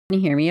Can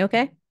you hear me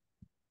okay?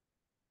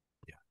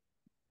 Yeah.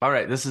 All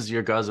right. This is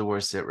your Gaza War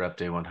Sit Rep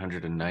Day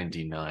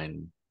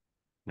 199.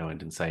 No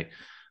end in sight.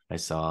 I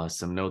saw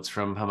some notes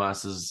from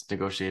Hamas's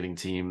negotiating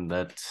team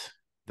that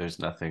there's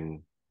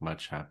nothing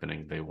much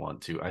happening. They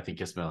want to. I think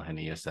Ismail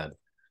Haniyeh said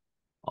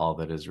all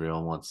that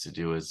Israel wants to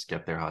do is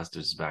get their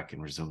hostages back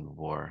and resume the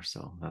war.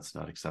 So that's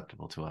not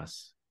acceptable to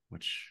us,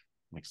 which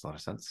makes a lot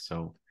of sense.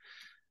 So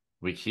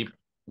we keep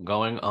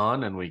going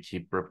on and we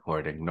keep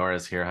reporting.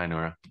 Nora's here. Hi,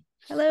 Nora.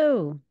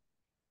 Hello.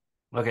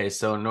 Okay,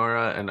 so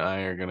Nora and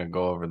I are going to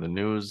go over the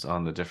news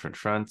on the different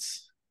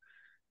fronts,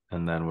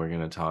 and then we're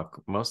going to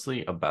talk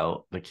mostly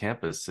about the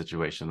campus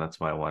situation. That's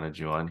why I wanted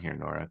you on here,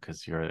 Nora,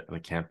 because you're the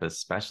campus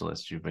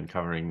specialist. You've been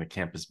covering the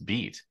campus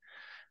beat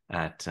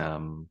at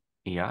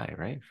EI,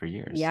 right, for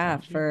years, Yeah,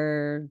 haven't you?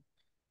 for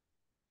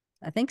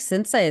I think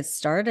since I had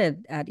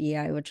started at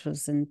EI, which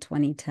was in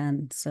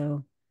 2010.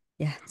 So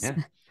yeah, it's Yeah,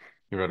 been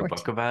you wrote a 14,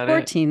 book about it.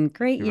 14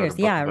 great You wrote a years.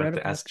 Yeah, book I about wrote a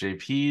the book.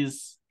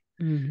 SJPs.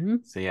 Hmm.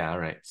 So yeah, all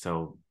right.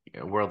 So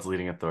yeah, world's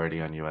leading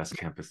authority on US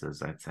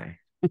campuses, I'd say.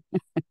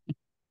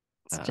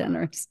 It's Uh,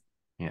 generous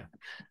Yeah.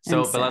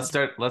 and So, but let's sad.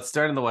 start. Let's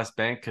start in the West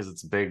Bank because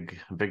it's big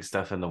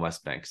stuff in the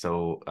West Bank.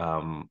 So,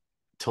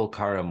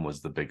 Tulkarem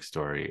was the big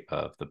story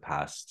of the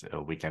past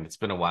weekend. It's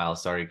been a while.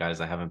 Sorry,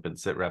 guys, I haven't been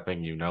sit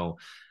repping.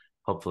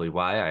 Hopefully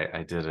why.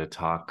 I did a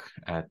talk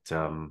at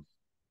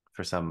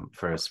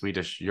for a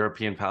Swedish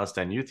European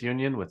Palestine Youth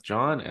Union with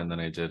John, and then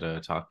I did a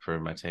talk for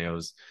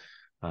Mateo's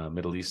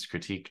Middle East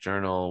Critique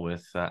Journal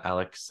with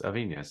Alex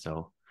Avina.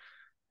 So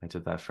I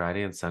did that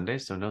Friday and Sunday,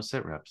 so no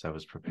sit reps. I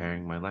was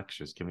preparing my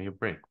lectures. Give me a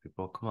break,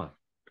 people. Come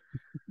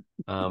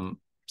on.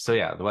 So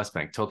yeah, the West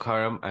Bank,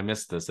 Tulkarem. I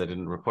missed this. I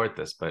didn't report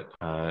this, but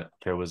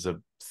there was a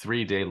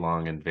 3 day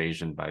long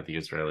invasion by the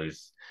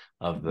Israelis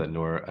of the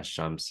Nour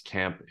Shams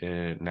camp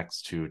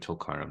next to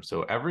Tulkarem.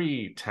 So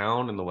every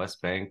town in the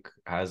West Bank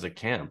has a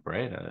camp,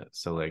 right?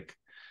 So like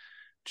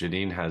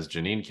Jenin has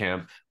Jenin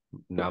camp,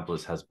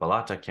 Nablus has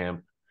Balata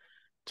camp,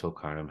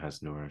 Tulkarem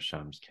has Nour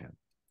Shams camp.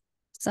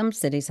 Some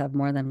cities have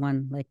more than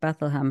one, like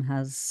Bethlehem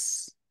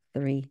has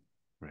three.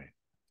 Right,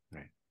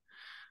 right.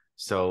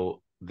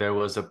 So there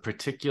was a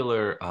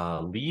particular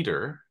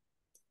leader.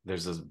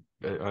 There's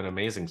an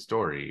amazing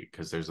story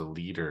because there's a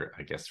leader,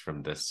 I guess,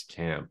 from this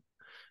camp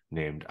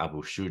named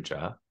Abu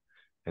Shuja,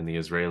 and the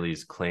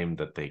Israelis claimed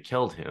that they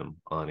killed him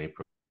on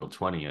April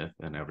 20th,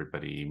 and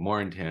everybody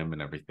mourned him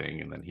and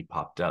everything. And then he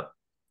popped up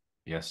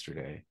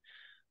yesterday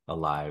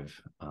alive,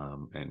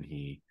 and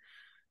he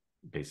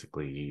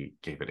basically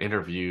gave an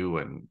interview,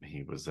 and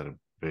he was at a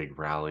big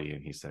rally,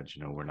 and he said,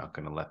 we're not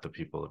going to let the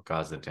people of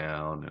Gaza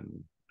down,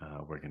 and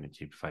we're going to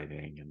keep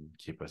fighting and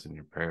keep us in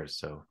your prayers.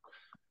 So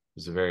it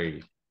was a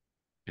very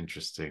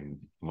interesting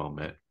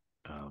moment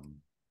um,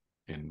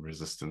 in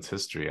resistance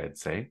history, I'd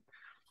say.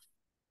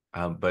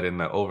 But in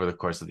the over the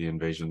course of the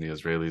invasion, the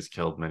Israelis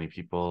killed many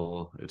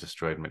people. It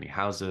destroyed many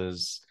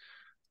houses,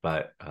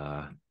 but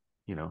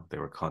they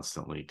were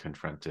constantly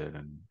confronted,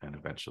 and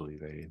eventually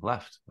they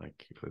left.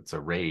 Like it's a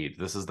raid.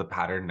 This is the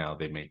pattern now.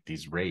 They make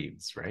these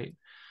raids, right?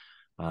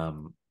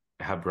 Um,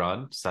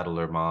 Hebron,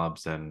 settler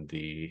mobs, and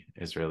the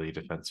Israeli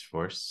Defense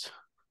Force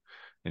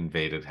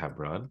invaded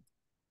Hebron.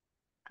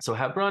 So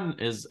Hebron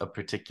is a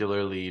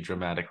particularly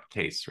dramatic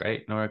case,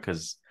 right, Nora?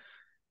 Because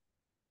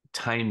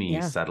tiny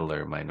Yeah.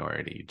 settler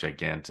minority,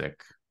 gigantic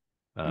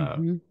uh,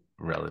 Hmm.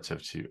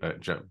 relative to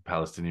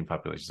Palestinian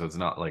population. So it's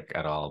not like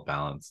at all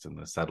balanced, and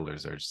the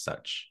settlers are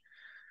such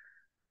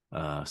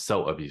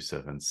so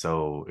abusive and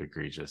so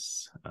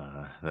egregious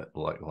that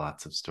like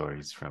lots of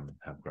stories from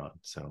Hebron.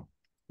 So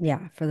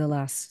Yeah, for the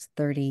last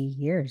 30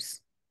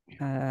 years,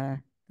 yeah. uh,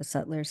 the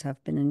settlers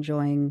have been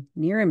enjoying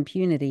near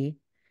impunity,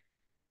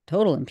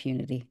 total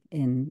impunity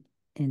in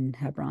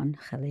Hebron,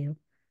 Khalil.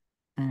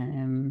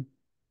 Um,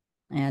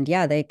 and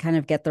yeah, they kind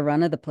of get the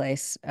run of the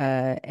place,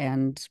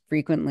 and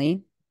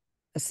frequently,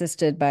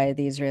 assisted by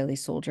the Israeli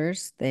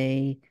soldiers,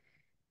 they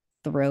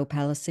throw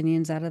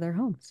Palestinians out of their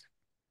homes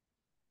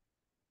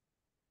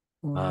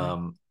or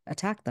um,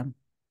 attack them.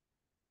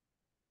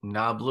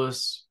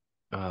 Nablus,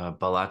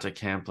 Balata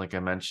camp, like I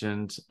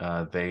mentioned,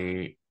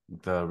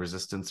 the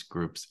resistance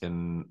groups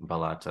in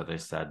Balata, they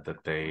said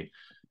that they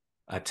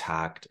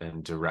attacked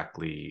and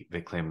directly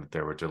they claimed that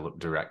there were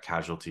direct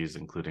casualties,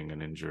 including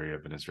an injury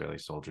of an Israeli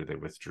soldier. They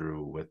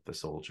withdrew with the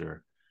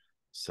soldier.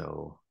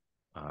 So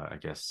I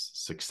guess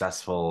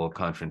successful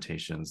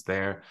confrontations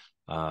there.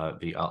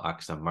 The Al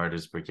Aqsa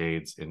Martyrs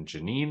Brigades in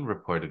Jenin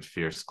reported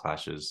fierce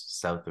clashes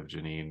south of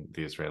Jenin.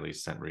 The Israelis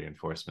sent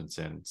reinforcements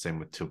in. Same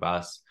with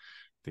Tubas.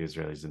 The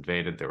Israelis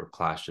invaded. There were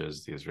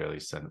clashes. The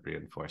Israelis sent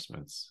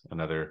reinforcements.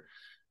 Another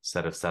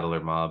set of settler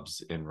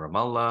mobs in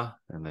Ramallah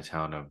and the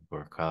town of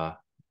Burqa,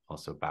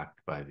 also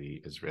backed by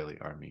the Israeli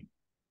army.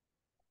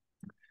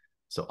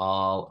 So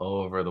all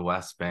over the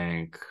West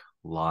Bank,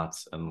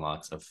 lots and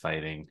lots of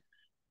fighting.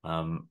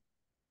 Um,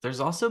 there's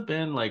also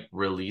been like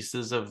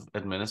releases of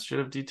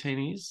administrative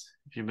detainees.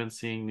 If you've been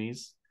seeing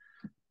these,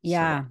 so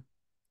Yeah,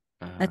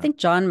 I uh, think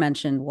John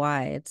mentioned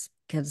why it's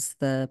because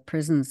the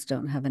prisons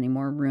don't have any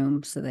more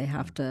room, so they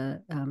have to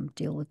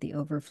deal with the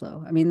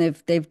overflow. I mean,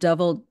 they've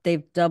doubled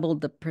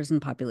the prison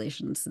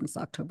population since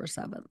October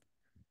 7th.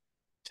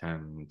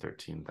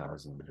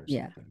 13,000 or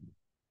Yeah, something.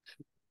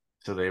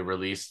 So they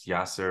released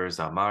Yasser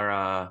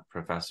Zamara,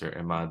 Professor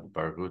Imad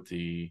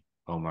Barghouti,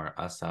 Omar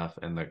Asaf,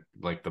 and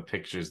the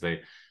pictures the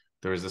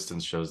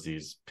resistance shows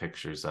these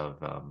pictures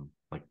of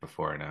like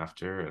before and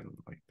after, and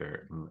like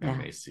they're yeah.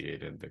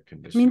 emaciated, their I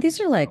mean, condition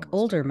these are is like almost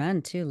older dire.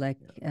 men too. Like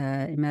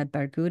Yeah, Imad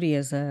Barghouti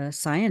is a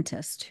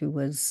scientist who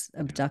was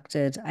yeah.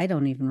 abducted. I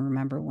don't even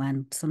remember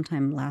when,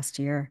 sometime last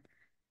year,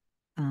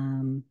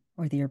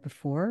 or the year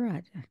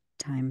before.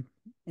 Time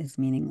is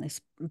meaningless,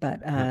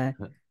 but yeah.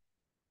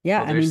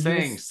 Well, I they're mean, he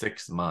saying was.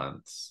 6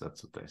 months.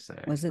 That's what they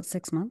say. Was it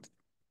 6 months?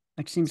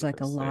 Which That's seems what like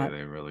they say.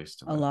 They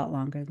released him a at. lot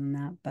longer than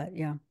that. But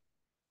yeah.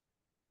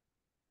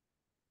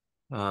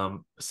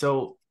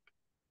 So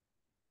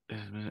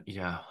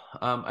yeah,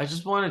 I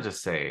just wanted to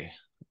say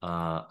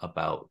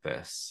about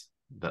this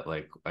that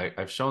like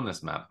I've shown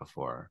this map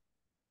before,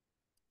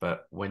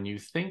 but when you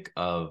think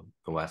of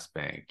the West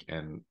Bank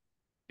and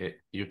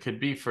you could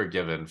be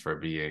forgiven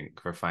for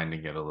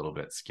finding it a little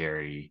bit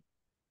scary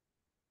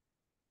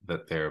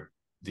that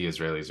the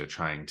Israelis are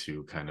trying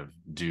to kind of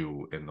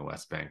do in the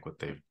West Bank what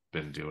they've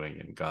been doing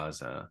in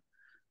Gaza.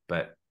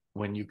 But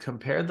when you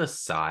compare the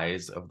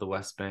size of the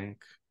West Bank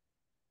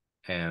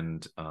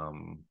and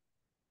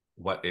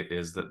what it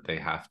is that they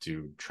have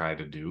to try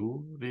to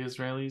do, the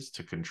Israelis,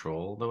 to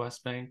control the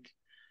West Bank,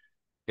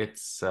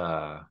 it's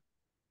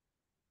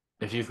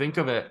if you think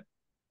of it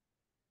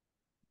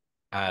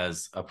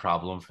as a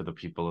problem for the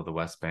people of the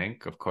West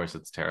Bank, of course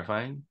it's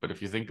terrifying. But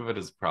if you think of it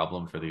as a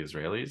problem for the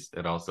Israelis,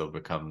 it also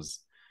becomes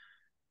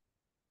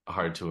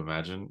hard to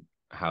imagine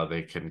how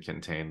they can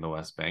contain the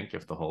West Bank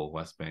if the whole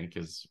West Bank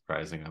is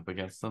rising up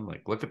against them.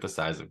 Like, look at the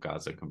size of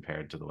Gaza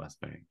compared to the West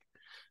Bank.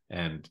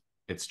 And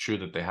it's true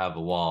that they have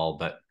a wall,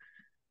 but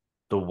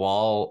the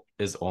wall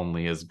is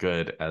only as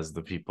good as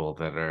the people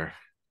that are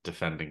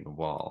defending the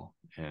wall.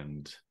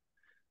 And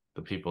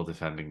the people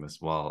defending this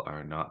wall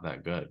are not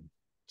that good.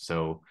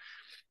 So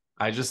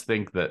I just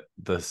think that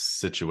the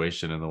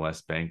situation in the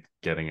West Bank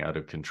getting out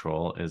of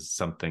control is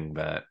something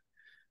that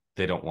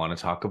they don't want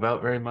to talk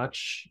about very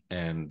much.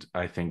 And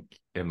I think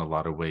in a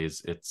lot of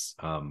ways it's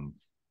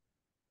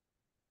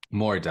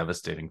more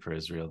devastating for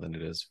Israel than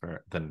it is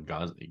for than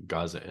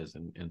Gaza is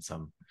in I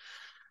some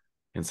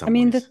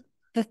mean, ways.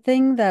 the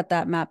thing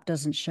that map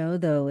doesn't show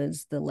though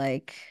is the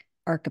like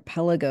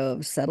archipelago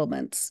of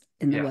settlements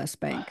in the Yeah. West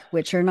Bank,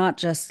 which are not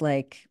just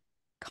like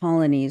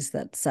colonies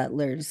that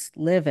settlers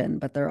live in,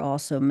 but they're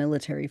also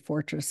military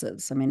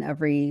fortresses. I mean,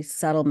 every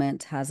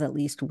settlement has at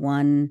least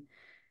one,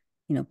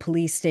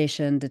 police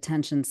station,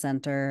 detention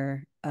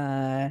center.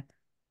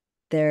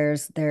 They're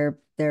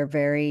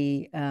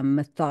very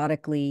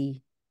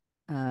methodically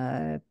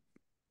uh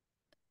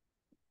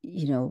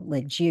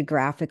like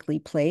geographically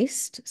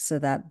placed so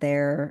that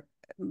they're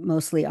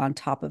mostly on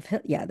top of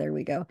yeah, there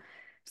we go.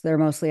 So they're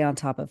mostly on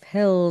top of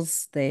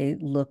hills. They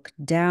look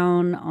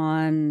down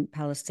on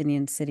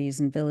Palestinian cities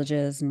and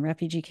villages and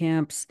refugee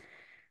camps.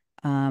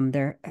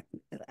 They're,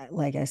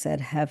 like I said,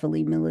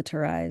 heavily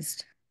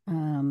militarized.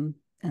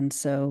 And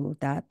so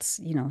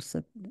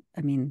so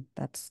I mean,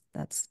 that's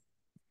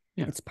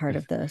Yeah. it's part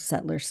of the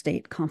settler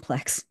state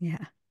complex.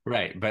 Yeah.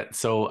 Right. But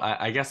so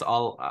I guess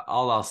all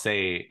I'll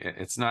say,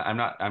 it's not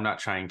I'm not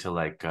trying to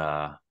like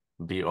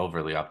be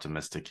overly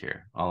optimistic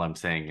here. All I'm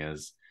saying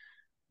is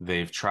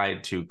they've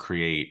tried to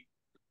create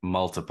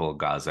multiple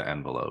Gaza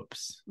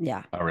envelopes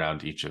Yeah.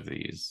 around each of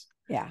these,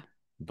 Yeah.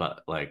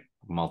 but like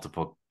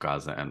multiple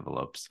Gaza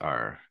envelopes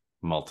are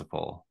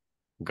multiple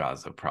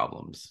Gaza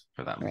problems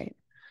for them. Right.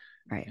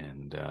 Right.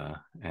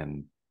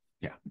 And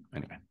yeah,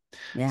 anyway.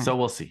 Yeah. So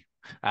we'll see.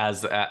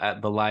 As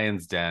at the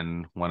Lion's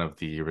Den, one of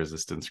the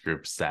resistance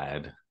groups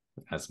said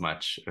as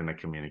much in a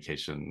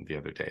communication the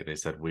other day. They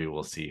said, "We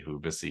will see who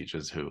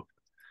besieges who."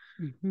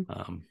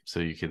 Mhm. So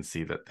you can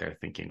see that they're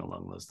thinking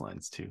along those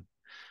lines too.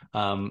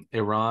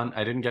 Iran,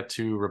 I didn't get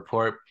to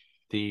report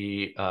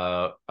the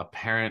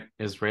apparent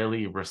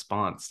Israeli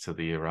response to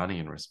the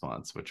Iranian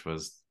response, which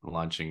was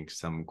launching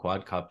some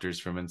quadcopters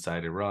from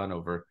inside Iran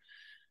over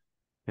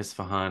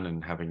Isfahan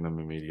and having them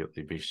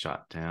immediately be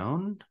shot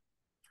down.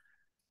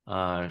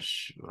 Uh,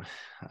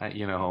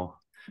 you know,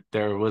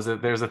 there's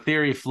a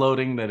theory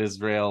floating that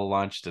Israel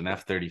launched an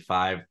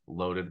F-35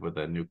 loaded with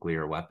a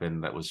nuclear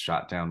weapon that was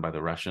shot down by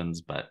the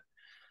Russians, but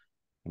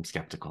I'm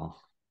skeptical.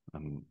 I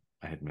admit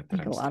I that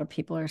think a I'm lot of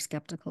people are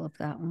skeptical of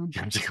that one.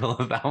 skeptical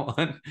of that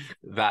one.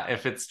 That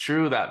if it's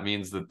true, that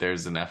means that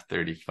there's an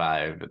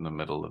F-35 in the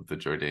middle of the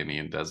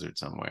Jordanian desert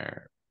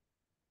somewhere,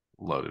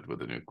 loaded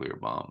with a nuclear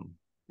bomb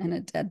And a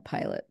dead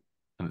pilot.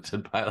 and a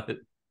dead pilot.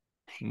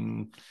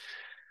 Mm.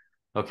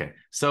 Okay,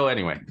 so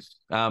anyway,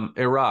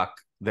 Iraq.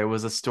 There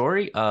was a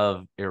story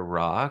of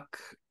Iraq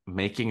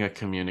making a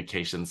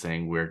communication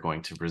saying we're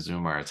going to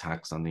resume our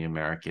attacks on the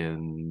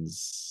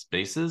Americans'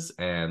 bases,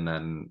 and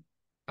then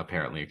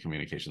apparently a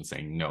communication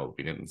saying no,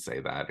 we didn't say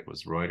that. It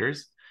was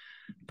Reuters.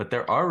 But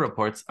there are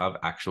reports of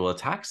actual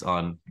attacks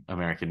on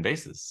American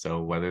bases.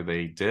 So whether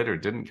they did or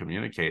didn't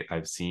communicate,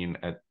 I've seen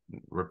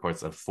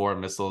reports of 4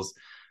 missiles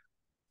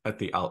at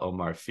the Al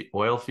Omar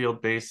oil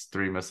field base,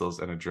 3 missiles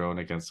and a drone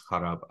against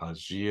Kharab al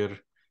Jir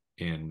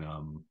in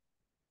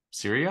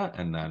Syria,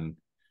 and then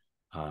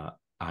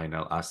Ain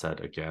al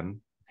Assad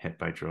again hit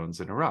by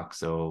drones in Iraq.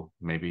 So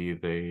maybe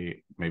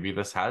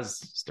this has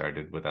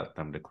started without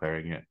them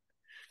declaring it.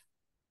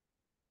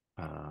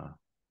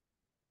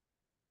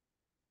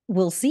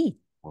 We'll see.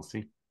 We'll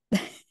see.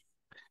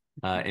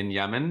 In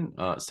Yemen,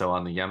 so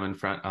on the Yemen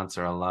front,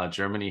 Ansar Allah,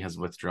 Germany has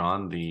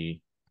withdrawn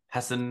the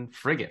Hessen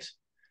frigate.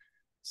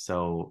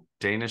 So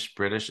Danish,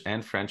 British,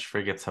 and French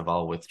frigates have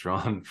all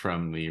withdrawn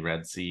from the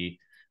Red Sea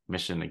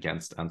mission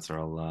against Ansar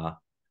Allah.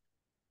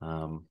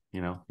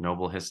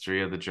 Noble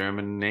history of the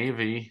German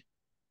Navy,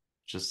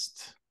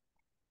 just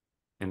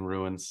in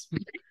ruins.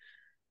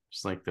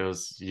 Just like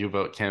those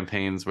U-boat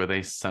campaigns where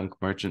they sunk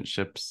merchant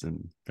ships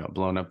and got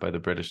blown up by the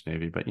British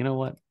Navy. But you know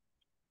what?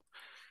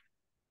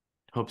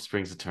 Hope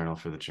springs eternal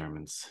for the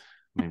Germans.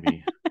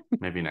 Maybe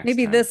next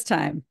time. This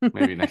time.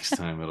 Maybe next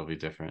time it'll be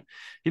different.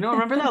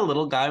 Remember that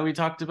little guy we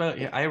talked about?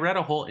 Yeah, I read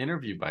a whole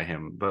interview by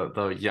him.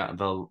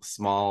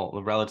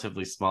 The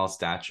relatively small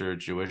stature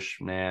Jewish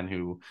man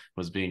who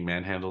was being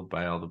manhandled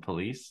by all the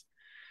police.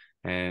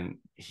 And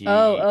he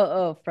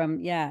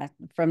from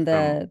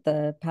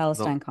the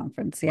Palestine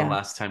conference. Yeah. The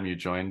last time you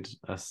joined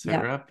a sit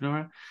rep,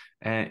 Nora.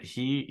 And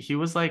he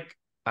was like,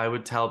 I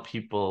would tell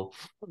people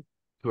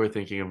who are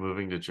thinking of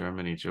moving to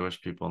Germany, Jewish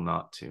people,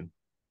 not to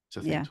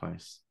think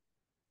twice.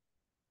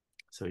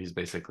 So he's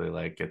basically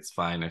like, it's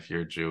fine if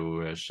you're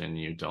Jewish and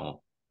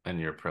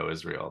you're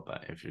pro-Israel,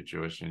 but if you're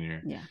Jewish and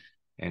you're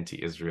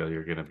anti-Israel,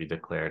 you're going to be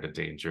declared a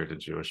danger to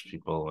Jewish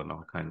people and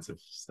all kinds of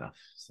stuff.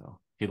 So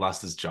he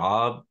lost his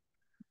job.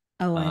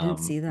 Oh, I didn't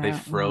see that. They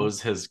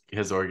froze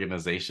his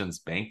organization's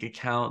bank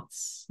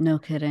accounts. No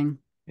kidding.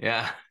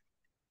 Yeah.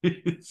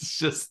 It's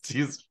just,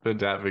 he's been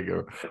having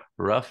a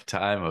rough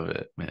time of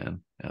it,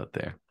 man, out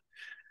there.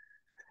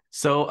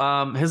 So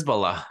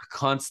Hizbollah,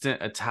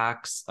 constant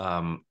attacks,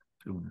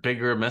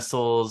 bigger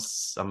missiles,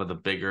 some of the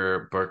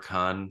bigger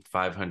Burkhan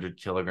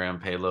 500-kilogram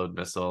payload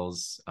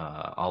missiles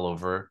all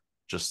over,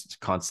 just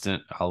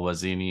constant.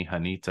 Al-Wazini,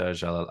 Hanita,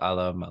 Jalal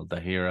Alam,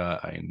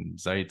 Al-Dahira, Ain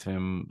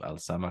Zaitim,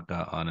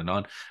 Al-Samaka, on and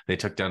on. They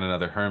took down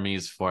another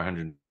Hermes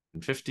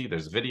 450.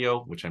 There's a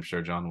video, which I'm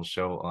sure John will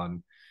show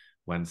on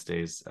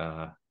Wednesday's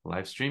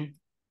live stream.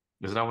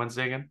 Is it on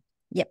Wednesday again?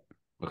 Yep.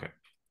 Okay.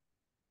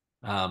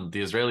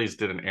 The Israelis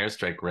did an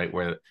airstrike right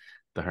where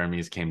the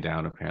Hermes came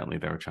down. Apparently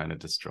they were trying to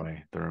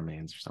destroy the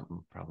remains or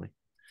something, probably.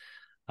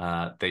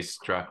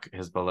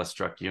 Hezbollah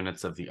struck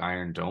units of the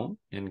Iron Dome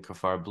in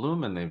Kfar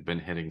Bloom, and they've been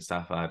hitting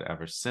Safad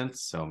ever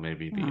since. So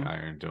maybe the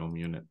Iron Dome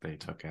unit they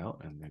took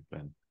out, and they've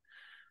been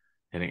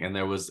hitting. And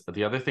there was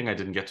the other thing I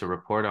didn't get to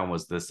report on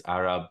was this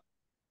Arab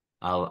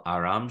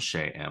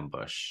al-Aramshe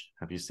ambush.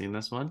 Have you seen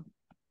this one?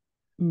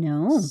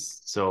 No.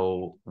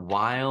 So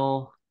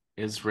while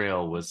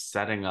Israel was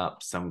setting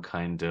up some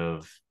kind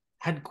of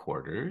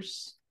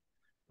headquarters,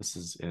 this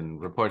is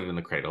reported in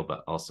the Cradle,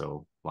 but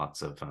also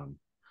lots of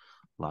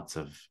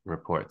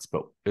reports.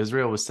 But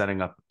Israel was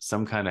setting up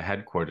some kind of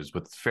headquarters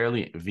with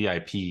fairly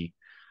VIP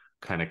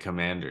kind of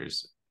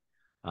commanders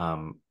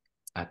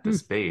at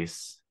this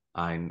base,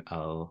 Ain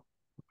al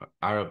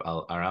Arab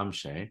al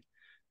Aramshe,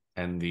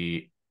 and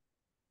the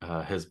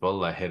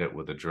Hezbollah hit it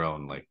with a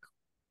drone like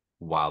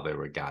while they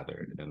were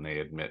gathered, and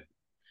the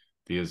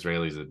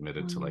Israelis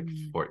admitted to like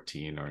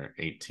 14 or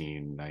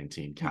 18,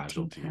 19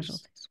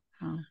 casualties.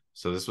 Wow.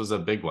 So this was a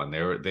big one.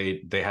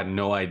 They had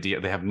no idea.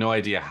 They have no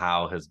idea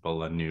how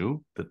Hezbollah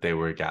knew that they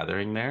were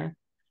gathering there,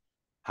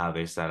 how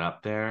they set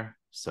up there.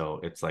 So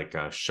it's like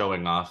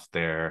showing off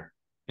their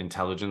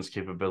intelligence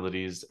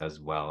capabilities as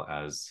well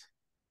as,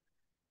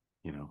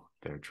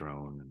 their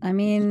drone. I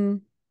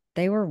mean,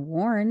 they were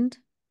warned,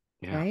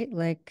 right?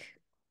 Like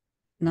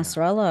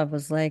Nasrallah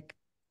was like,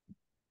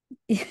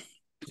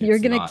 you're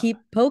going to keep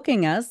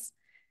poking us.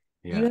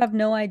 Yeah. You have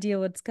no idea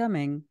what's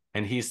coming.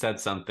 And he said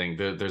something.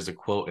 There's a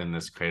quote in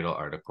this Cradle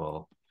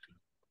article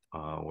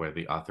where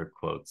the author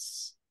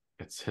quotes,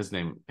 it's his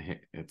name,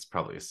 it's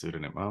probably a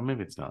pseudonym. Oh,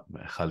 maybe it's not.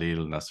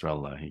 Khalil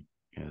Nasrallah, he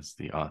is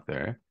the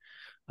author.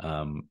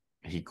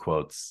 He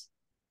quotes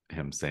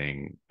him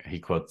saying,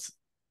 Hassan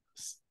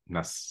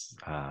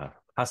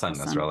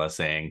Nasrallah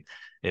saying,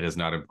 it is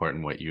not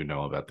important what you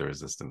know about the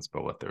resistance,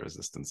 but what the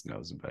resistance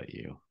knows about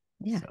you.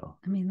 Yeah. So,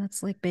 I mean,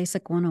 that's like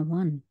basic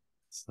 101.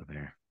 So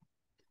there.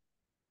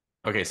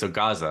 Okay, so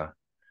Gaza.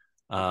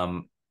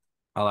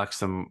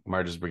 Al-Aqsa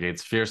Martyrs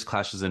Brigade's fierce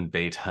clashes in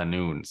Beit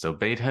Hanoun. So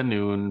Beit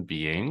Hanoun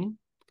being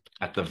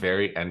at the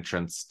very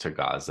entrance to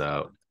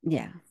Gaza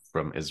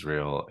from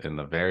Israel in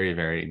the very,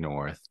 very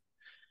north.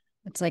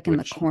 It's like in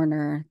the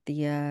corner,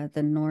 the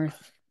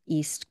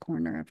northeast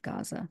corner of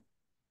Gaza.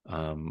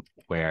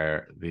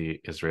 Where the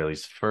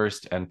Israelis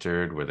first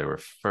entered, where there were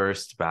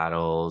first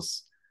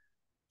battles.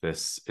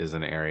 This is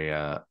an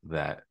area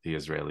that the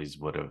Israelis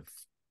would have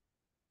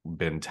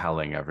been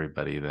telling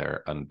everybody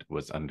there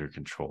was under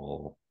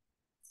control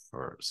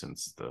for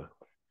since the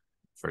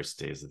first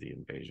days of the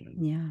invasion.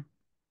 Yeah.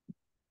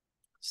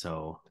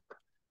 So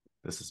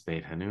this is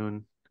Beit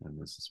Hanoun,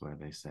 and this is where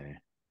they say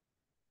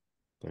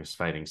there's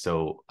fighting.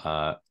 So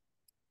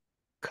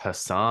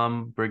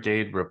Qassam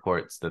Brigade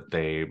reports that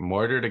they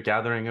mortared a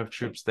gathering of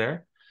troops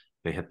there.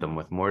 They hit them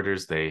with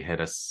mortars. They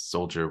hit a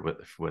soldier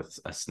with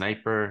a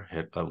sniper,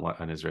 hit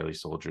an Israeli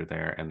soldier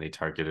there, and they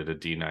targeted a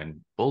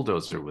D9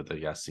 bulldozer with a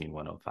Yasin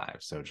 105.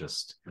 So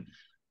just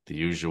the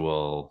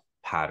usual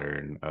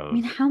pattern I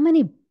mean, of how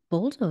many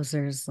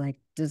bulldozers like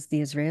does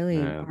the Israeli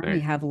army they're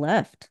have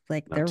left?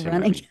 Like not they're too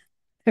running, many.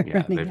 they're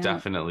Yeah, running they've out.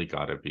 definitely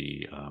got to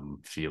be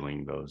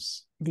feeling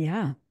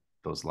Yeah.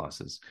 those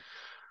losses.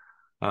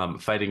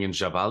 Fighting in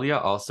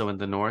Jabalia, also in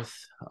the north.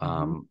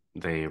 Hmm.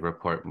 They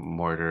report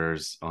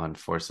mortars on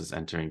forces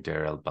entering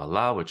Deir el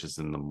Bala, which is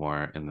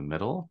more in the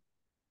middle.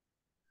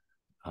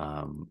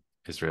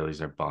 Israelis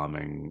are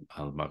bombing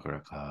Al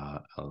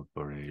Maghraka, Al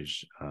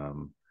Burej.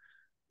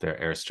 Their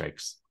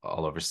airstrikes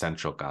all over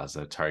central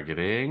Gaza,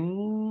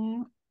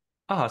 targeting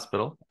a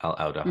hospital, Al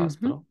Auda Hmm.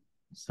 Hospital.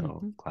 So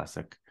Hmm.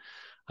 classic.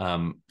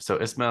 So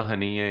Ismail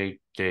Haniyeh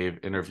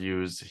gave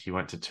interviews. He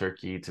went to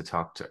Turkey to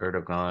talk to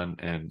Erdogan,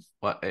 and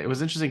it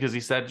was interesting because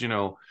he said,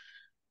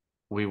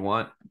 we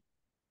want.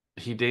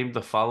 He named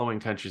the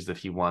following countries that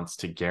he wants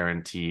to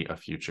guarantee a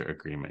future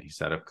agreement. He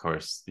said, of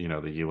course, the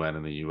UN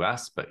and the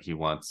US, but he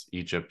wants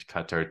Egypt,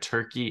 Qatar,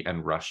 Turkey,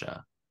 and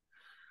Russia.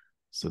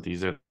 So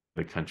these are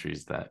the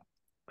countries that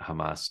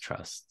Hamas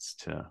trusts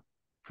to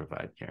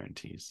provide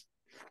guarantees.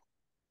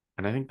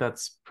 And I think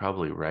that's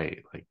probably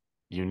right. Like,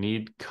 you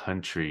need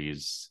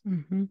countries.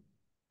 Hmm.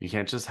 You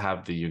can't just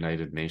have the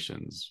United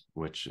Nations,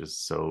 which is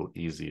so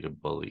easy to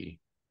bully.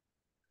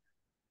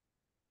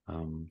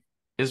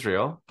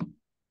 Israel,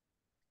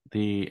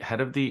 the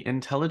head of the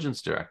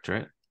intelligence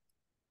directorate,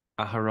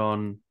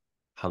 Aharon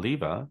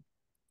Haliva,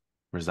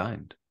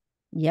 resigned.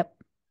 Yep.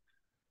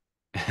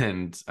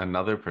 And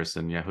another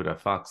person, Yehuda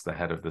Fox, the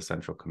head of the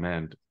Central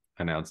Command,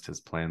 announced his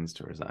plans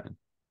to resign.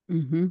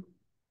 Hmm.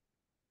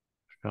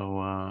 So,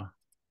 Yeah,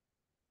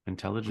 I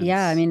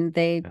intelligence mean,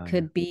 they failure.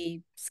 could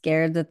be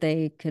scared that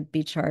they could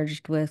be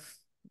charged with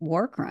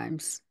war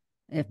crimes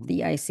if Mm-hmm.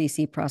 the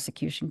ICC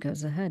prosecution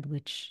goes ahead,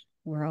 which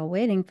we're all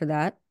waiting for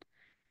that.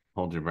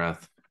 Hold your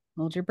breath.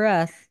 Hold your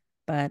breath.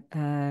 But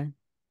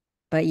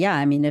yeah,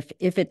 I mean, if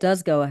it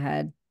does go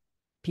ahead,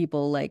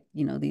 people like,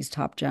 these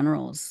top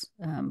generals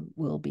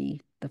will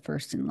be the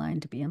first in line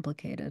to be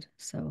implicated.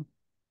 So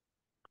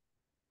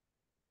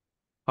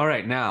All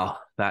right, now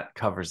that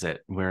covers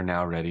it. We're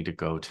now ready to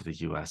go to the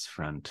US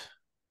front.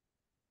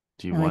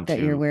 Do you I like want that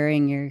you're to?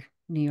 wearing your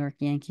New York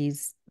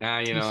Yankees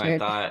I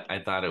t-shirt.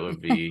 thought it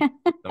would be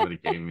somebody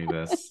gave me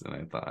this, and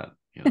I thought,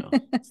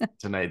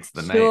 tonight's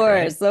the night, Sure,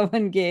 right?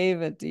 someone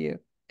gave it to you.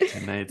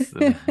 Tonight's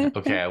the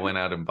okay. I went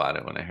out and bought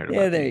it when I heard Yeah,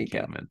 about the there you go.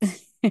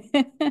 encampments.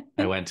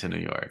 I went to New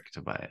York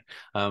to buy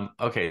it.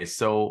 Okay,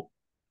 so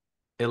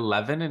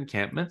 11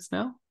 encampments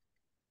now.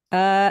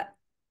 Uh,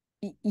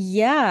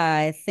 yeah,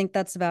 I think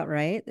that's about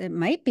right. It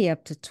might be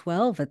up to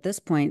 12 at this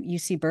point.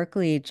 UC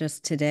Berkeley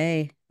just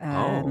today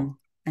Oh,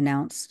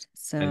 announced. and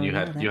So you yeah,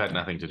 had you that had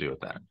nothing to do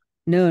with that,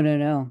 no, no,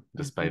 no,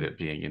 despite nothing it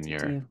being in to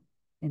your do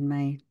in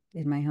my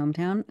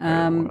hometown. part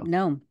of the world.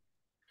 No,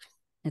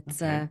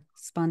 it's Okay.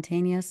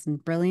 spontaneous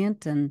and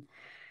brilliant and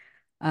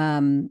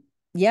um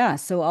yeah,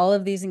 so all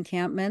of these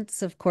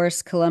encampments, of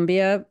course,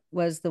 Columbia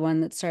was the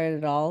one that started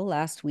it all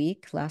last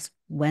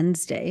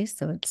Wednesday.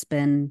 So it's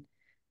been,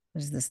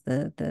 what is this,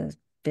 the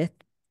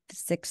fifth,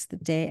 sixth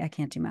day? I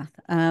can't do math.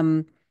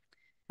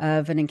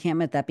 Of an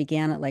encampment that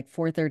began at like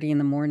 4:30 in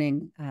the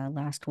morning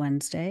last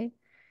Wednesday,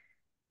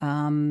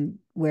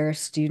 where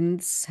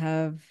students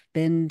have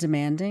been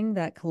demanding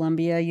that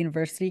Columbia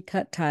University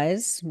cut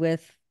ties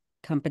with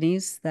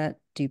companies that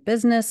do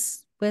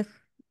business with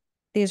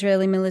the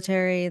Israeli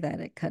military, that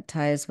it cut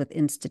ties with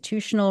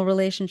institutional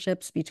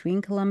relationships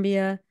between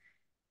Columbia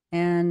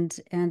and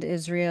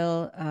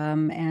Israel,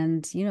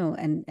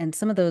 and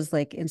some of those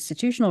like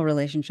institutional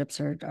relationships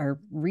are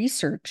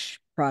research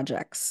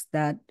projects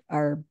that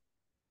are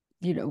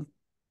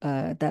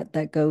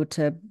that go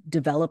to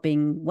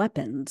developing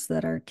weapons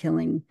that are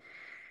killing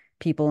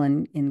people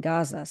in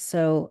Gaza.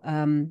 So,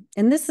 and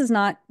this is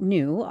not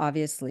new.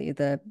 Obviously,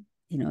 the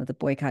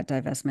boycott,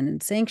 divestment,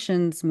 and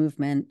sanctions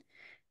movement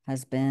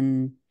has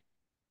been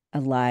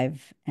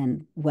alive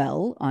and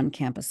well on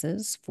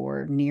campuses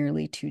for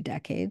nearly 2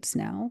 decades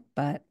now.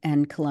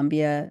 And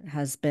Columbia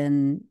has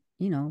been,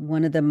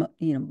 one of the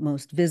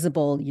most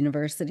visible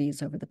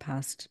universities over the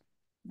past,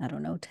 I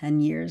don't know,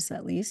 10 years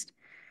at least,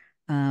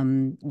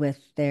 with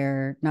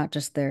their not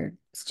just their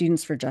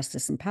Students for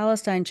Justice in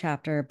Palestine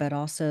chapter, but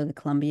also the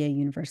Columbia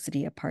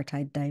University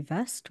Apartheid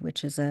Divest,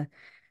 which is uh,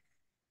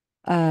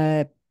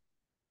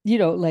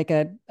 like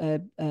a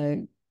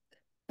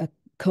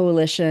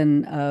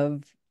coalition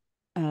of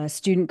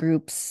student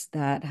groups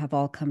that have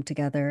all come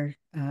together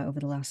over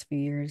the last few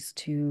years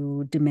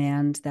to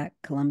demand that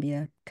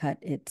Columbia cut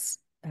its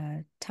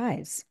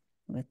ties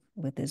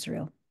with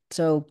Israel.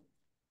 So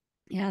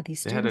yeah, these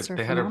They had a students are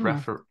they had a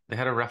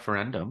phenomenal.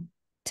 referendum.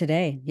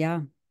 Today,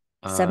 yeah.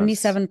 Uh,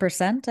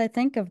 77%, I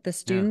think, of the yeah,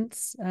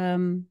 students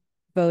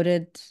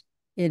voted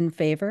in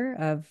favor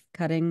of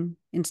cutting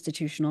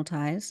institutional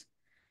ties.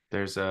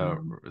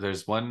 Um,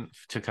 there's one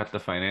to cut the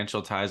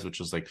financial ties, which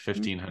was like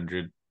mm,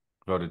 1,500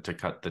 voted to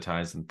cut the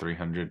ties and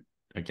 300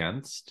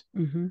 against,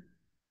 mm-hmm.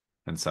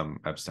 and some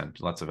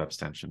abstention, lots of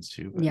abstentions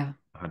too, but Yeah,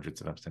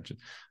 hundreds of abstentions.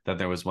 Then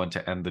there was one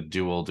to end the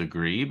dual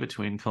degree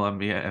between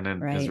Columbia and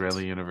an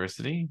Israeli right.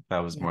 university. That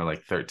was Yeah, more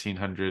like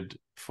 1,300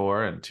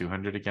 for and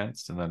 200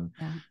 against. And then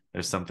yeah.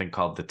 there's something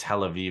called the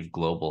Tel Aviv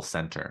Global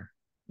Center,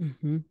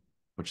 Mm-hmm.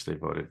 which they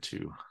voted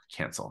to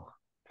cancel,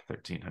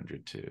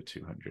 1,300 to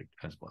 200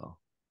 as well.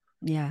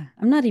 Yeah,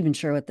 I'm not even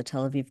sure what the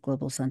Tel Aviv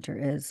Global Center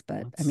is,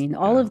 but I That's mean,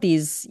 all yeah. of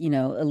these,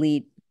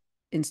 elite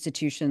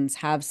institutions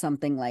have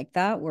something like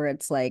that where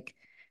it's like,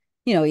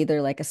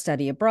 either like a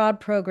study abroad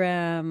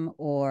program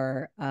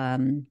or,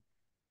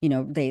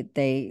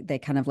 they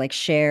kind of like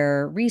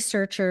share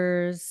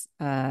researchers.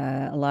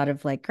 A lot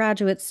of like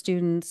graduate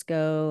students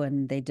go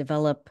and they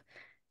develop.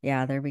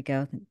 Yeah, there we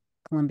go.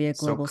 Columbia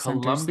So Global Center.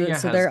 So, Colombia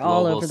so has they're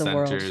all global over the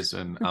world. centers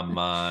in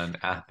Amman,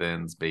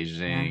 Athens,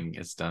 Yeah. Beijing,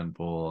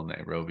 Istanbul,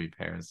 Nairobi,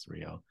 Paris,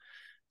 Rio,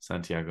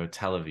 Santiago,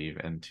 Tel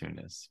Aviv, and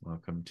Tunis.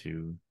 Welcome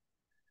to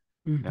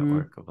Hmm.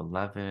 Network of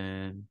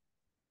 11.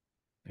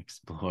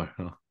 Explore.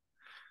 Look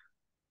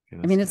at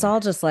I this mean, it's guy. all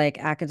just like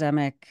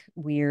academic,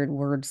 weird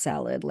word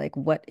salad. Like,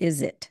 what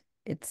is it?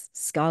 It's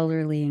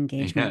scholarly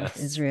engagement with Yes.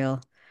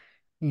 Israel.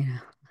 You know,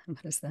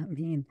 what does that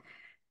mean?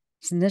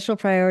 Its initial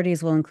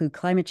priorities will include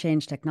climate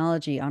change,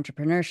 technology,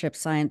 entrepreneurship,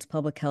 science,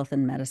 public health,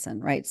 and medicine,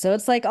 right? So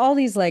it's like all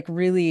these like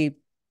really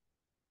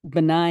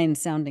benign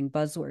sounding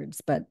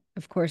buzzwords. But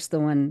of course, the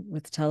one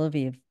with Tel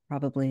Aviv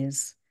probably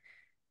is,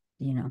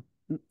 you know,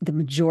 the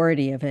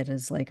majority of it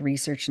is like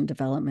research and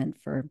development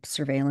for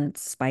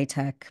surveillance, spy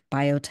tech,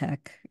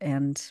 biotech,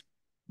 and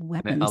And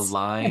weapons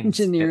it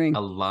engineering.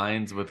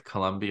 aligns with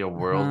Columbia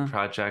World Uh-huh.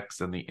 Projects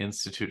and the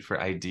Institute for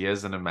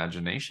Ideas and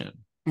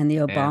Imagination And the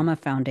and Obama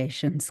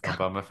Foundation scholar.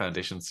 Obama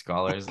Foundation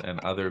scholars and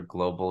other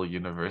global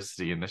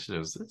university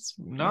initiatives. It's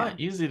Yeah. not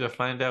easy to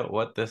find out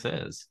what this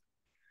is.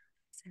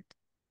 Is it?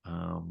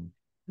 Um,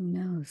 Who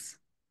knows?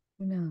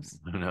 Who knows?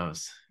 who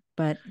knows?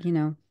 But,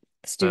 the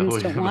But students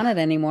don't want it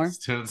anymore.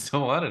 students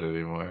don't want it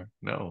anymore.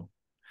 No.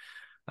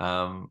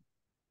 Um,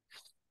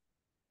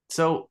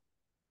 so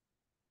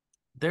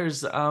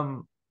there's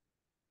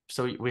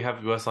we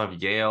also have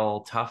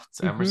Yale, Tufts,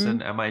 Mm-hmm.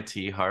 Emerson,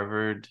 MIT,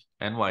 Harvard,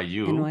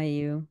 NYU,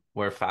 NYU,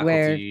 where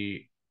where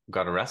faculty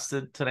got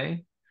arrested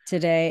today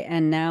today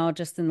and now,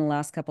 just in the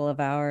last couple of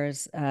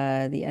hours,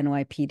 the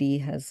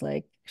NYPD has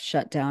like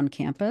shut down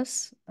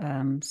campus.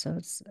 So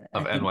it's, I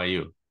of think,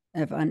 NYU.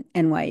 of on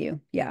NYU.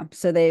 Yeah.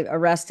 So they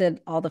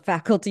arrested all the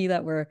faculty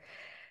that were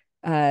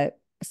uh,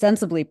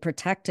 ostensibly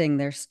protecting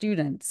their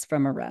students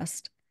from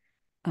arrest.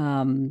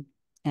 Um,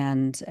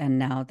 and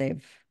now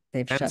they've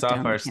Hands shut off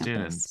down the our campus.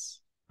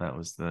 students. That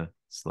was the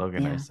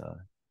slogan I Yeah. saw.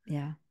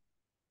 Yeah.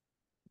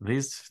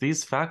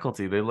 These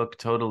faculty, they look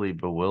totally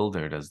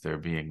bewildered as they're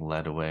being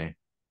led away.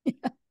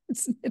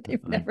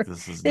 They've Like never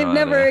they've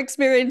never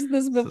experienced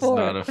this this is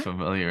not before. a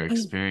familiar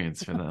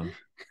experience for them.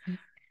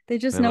 They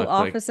just They know look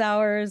like office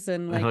hours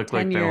and they like look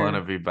like they want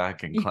to tenure. be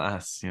back in You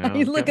class,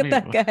 look at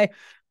that guy.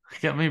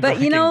 get me But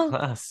back in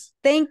class.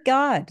 thank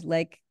God.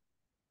 Like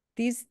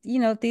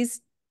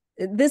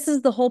this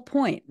is the whole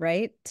point,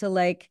 right?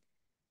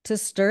 To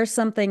stir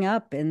something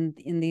up in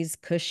these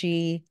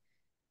cushy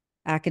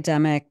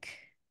academic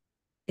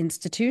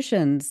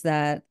institutions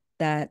that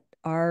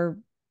are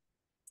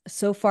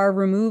so far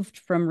removed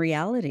from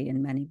reality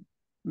in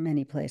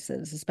many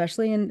places,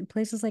 especially in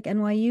places like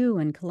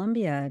NYU and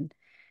Columbia. And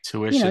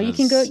Tuition you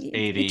can go is tuition,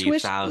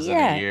 80,000 a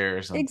yeah, year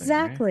or something, right?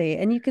 exactly.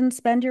 And you can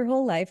spend your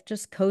whole life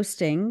just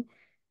coasting,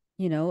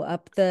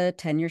 up the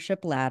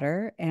tenureship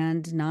ladder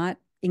and not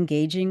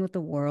engaging with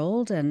the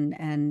world.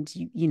 And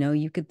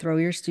you could throw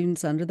your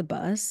students under the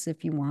bus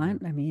if you Yeah.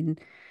 want. I mean,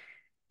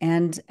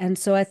 and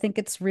so I think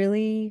it's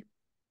really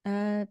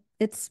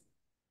it's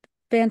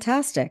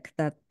fantastic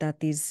that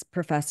these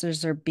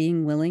professors are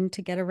being willing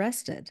to get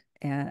arrested,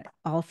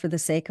 all for the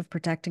sake of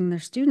protecting their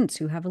students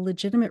who have a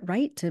legitimate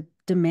right to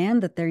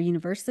demand that their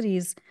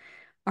universities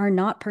are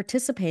not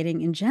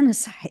participating in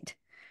genocide.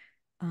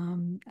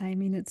 I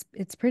mean,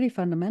 it's pretty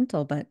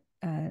fundamental, but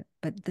this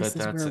But is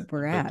that's where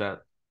we're but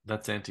at.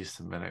 that's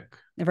anti-Semitic.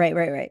 Right,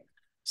 right, right.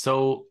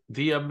 So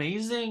the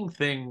amazing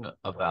thing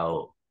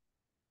about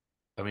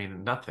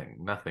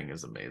nothing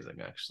is amazing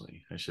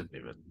actually. I shouldn't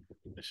even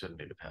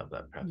have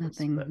that preface.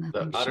 But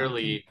the Nothing's shocking.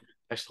 utterly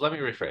actually let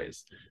me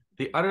rephrase.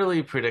 The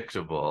utterly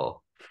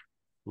predictable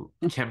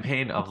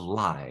campaign of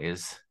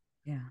lies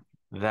Yeah.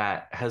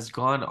 that has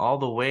gone all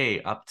the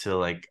way up to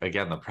like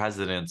again the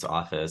president's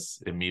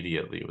office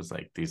immediately was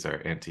like these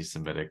are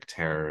anti-Semitic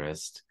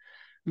terrorist.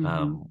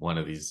 Mm-hmm. One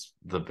of these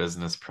the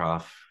business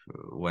prof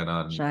went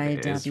on Shai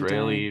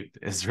Davidi.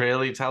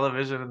 Israeli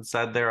television and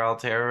said they're all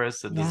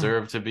terrorists and Yeah.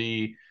 deserve to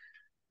be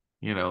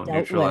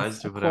Dealt with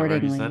neutralized or whatever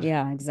he accordingly. said.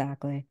 Yeah,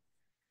 exactly.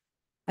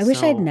 I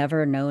wish I'd So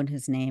never known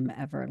his name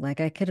ever. Like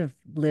I could have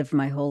lived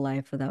my whole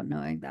life without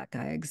knowing that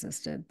guy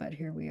existed, but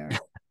here we are.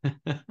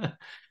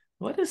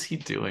 what is he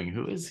doing?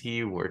 Who is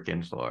he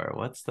working for?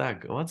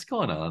 What's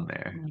going on I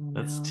there? don't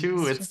That's know.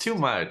 too it's too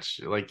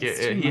much. Like It's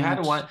too he had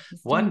much.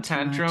 He's doing too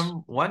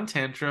much. one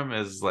tantrum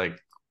is like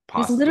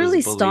He's is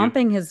literally believe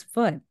stomping his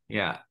foot.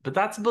 yeah, but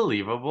that's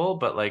believable.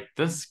 But like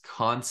Yeah. this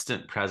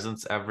constant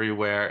presence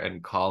everywhere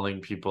and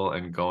calling people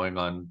and going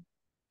on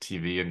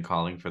TV and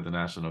calling for the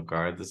National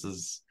Guard,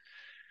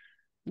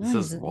 No, this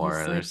is he's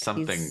more. There's like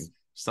something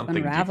deeper.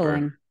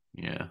 unraveling.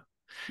 Yeah.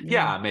 Yeah.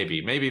 Yeah,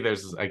 maybe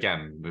there's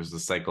a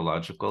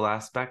psychological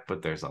aspect,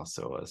 but there's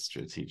also a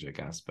strategic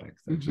aspect.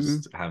 I Hmm.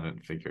 just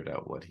haven't figured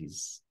out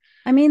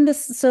I mean,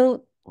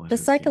 what the his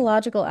game.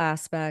 psychological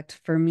aspect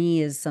for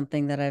me is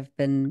something that I've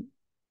been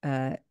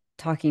uh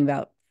talking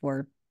about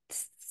for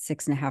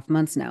 6.5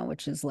 months now,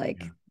 which is Yeah.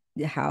 like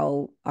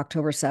how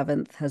October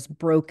 7th has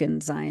broken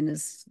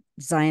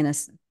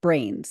Zionist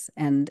brains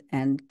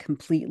and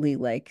completely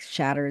like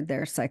shattered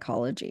their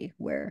psychology,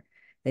 where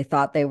they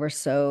thought they were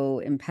so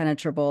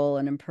impenetrable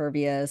and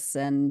impervious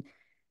and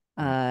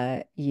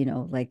Right.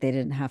 like they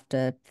didn't have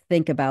to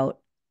think about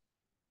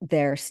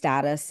their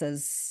status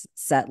as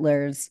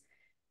settlers,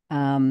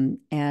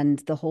 and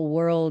the whole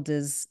world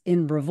is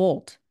in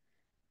revolt,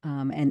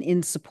 and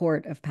in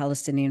support of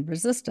Palestinian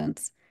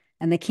resistance.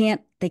 And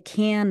they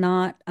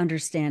cannot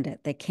understand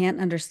it. They can't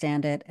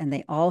understand it. And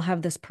they all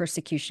have this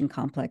persecution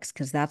complex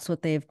because that's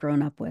what they've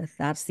grown up with.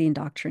 That's the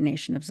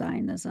indoctrination of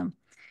Zionism.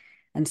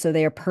 And so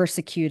they are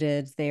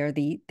persecuted.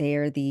 The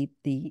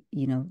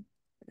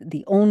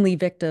only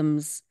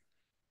victims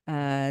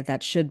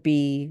that should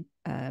be,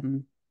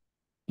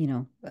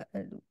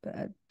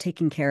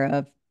 taken care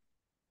of.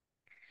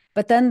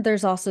 But then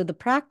there's also the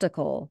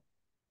practical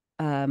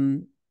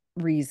um,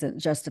 reason,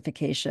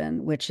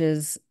 justification, which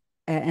is,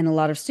 and a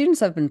lot of students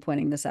have been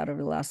pointing this out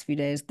over the last few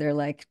days. They're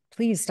like,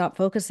 please stop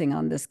focusing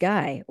on this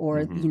guy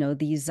or, Hmm.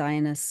 these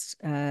Zionist,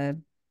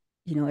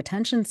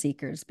 attention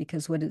seekers,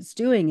 because what it's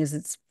doing is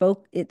it's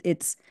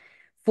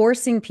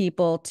forcing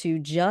people to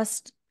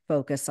just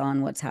focus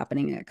on what's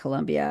happening at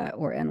Columbia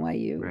or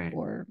NYU Right.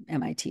 or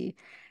MIT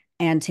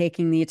and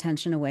taking the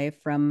attention away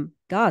from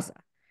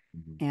Gaza,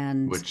 Hmm.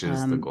 and Which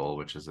is the goal,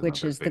 which is which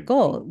another is the big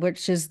goal, goal.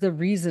 which is the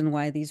reason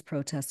why these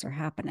protests are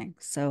happening.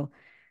 So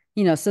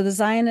the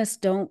Zionists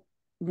don't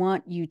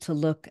want you to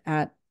look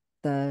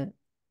the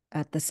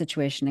at the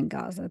situation in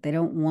Gaza. They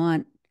don't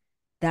want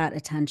that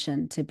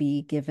attention to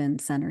be given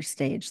center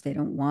stage. They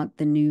don't want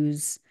the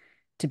news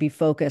to be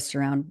focused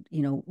around,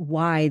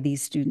 why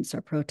these students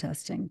are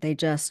protesting. They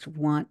just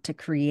want to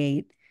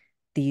create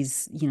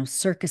these,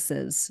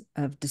 circuses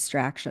of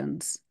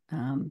distractions.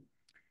 Right.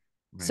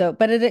 So,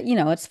 but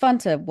it's fun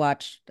to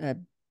watch a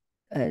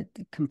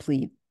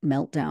complete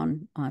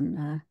meltdown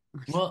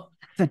Well,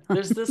 on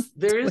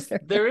Twitter.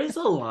 there is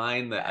a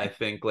line that I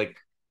think like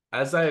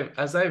as I've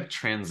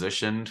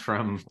transitioned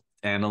from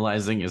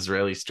analyzing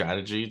Israeli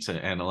strategy to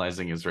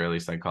analyzing Israeli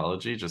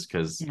psychology, just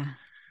because Yeah,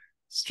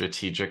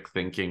 strategic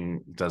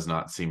thinking does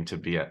not seem to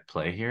be at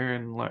play here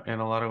in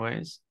a lot of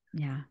ways.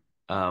 yeah,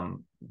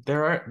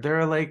 There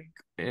are like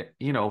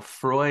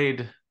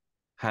Freud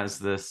has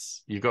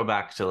this. You go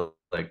back to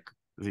like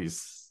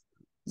these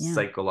yeah.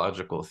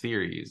 psychological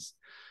theories,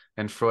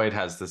 and Freud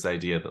has this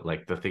idea that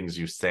like the things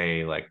you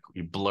say, like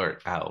you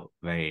blurt out,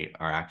 they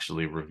are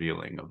actually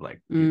revealing of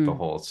like the Mm,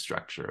 whole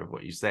structure of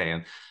what you say.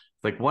 And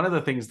like one of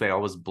the things they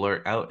always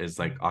blurt out is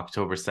like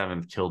October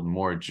 7th killed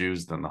more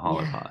Jews than the yeah,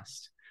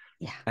 Holocaust.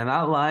 yeah, And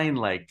that line,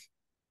 like,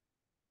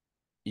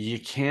 you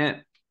can't,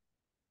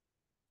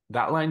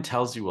 that line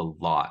tells you a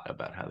lot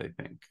about how they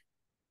think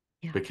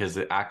yeah, because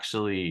it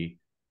actually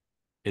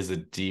is a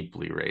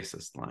deeply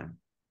racist line.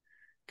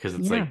 Because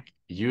it's yeah. like,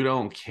 you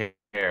don't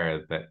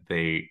care that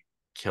they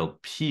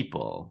killed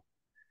people,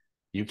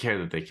 you care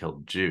that they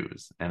killed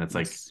Jews. And it's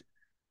like, Yes,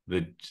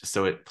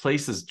 so it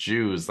places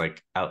Jews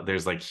like out,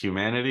 there's like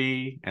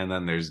humanity, and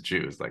then there's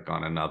Jews like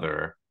on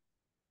another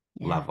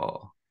yeah,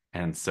 level.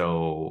 And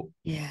so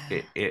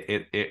yeah,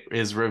 it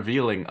is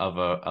revealing of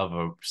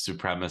a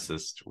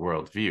supremacist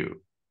worldview.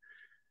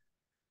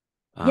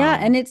 yeah.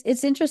 And Um,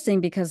 it's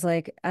interesting because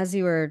like as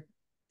you were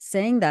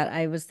saying that,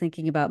 I was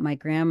thinking about my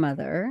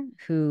grandmother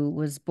who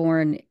was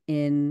born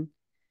in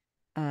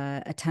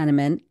a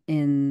tenement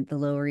in the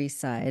Lower East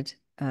Side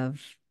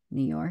of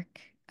New York.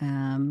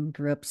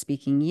 Grew up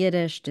speaking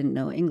Yiddish, didn't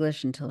know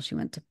English until she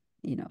went to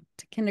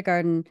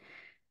kindergarten.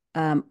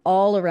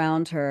 All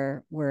around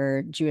her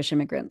were Jewish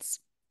immigrants.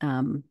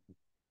 Um,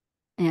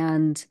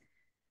 and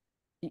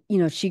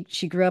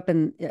she grew up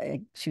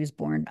she was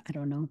born, I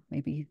don't know,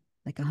 maybe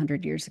like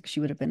 100 years. She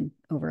would have been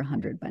over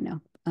 100 by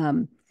now.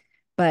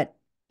 But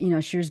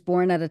she was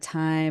born at a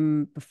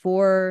time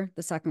before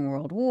the Second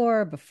World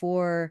War,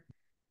 before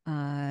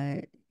uh,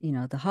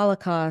 the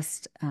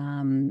Holocaust,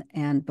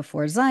 and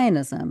before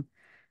Zionism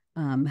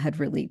had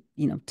really,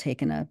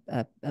 taken a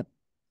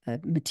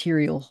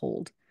material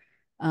hold.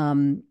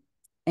 Um,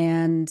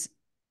 and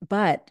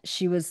but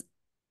she was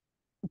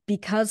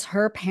because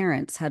her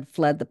parents had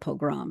fled the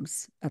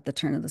pogroms at the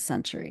turn of the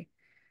century.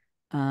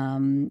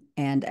 And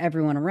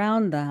everyone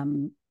around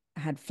them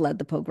had fled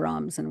the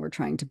pogroms and were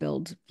trying to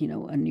build,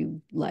 a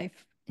new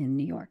life in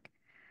New York.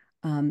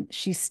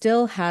 She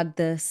still had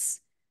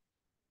this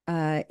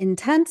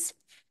intense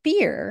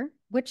fear,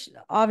 which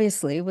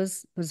obviously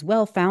was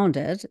well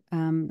founded,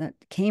 that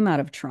came out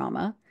of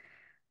trauma,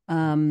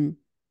 um,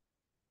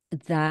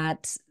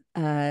 that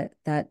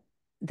that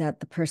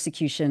the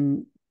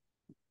persecution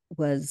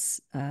was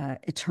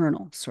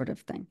eternal, sort of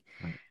thing.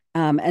 Right.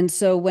 And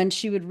so when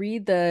she would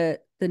read the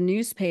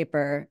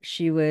newspaper,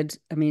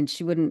 I mean,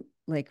 she wouldn't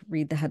like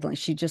read the headlines.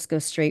 She'd just go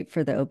straight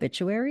for the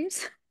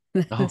obituaries.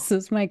 This Oh,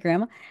 is my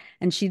grandma,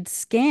 and she'd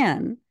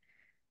scan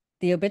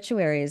the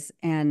obituaries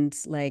and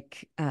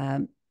like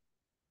and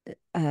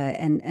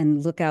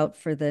look out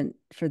for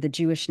the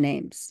Jewish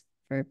names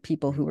for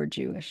people who were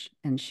Jewish.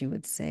 And she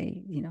would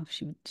say,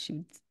 she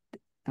would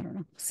I don't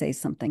know, say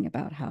something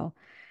about how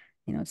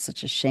it's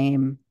such a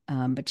shame.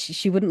 But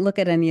she wouldn't look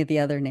at any of the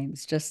other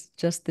names,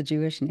 just the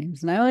Jewish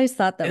names. And I always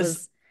thought that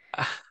is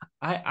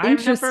was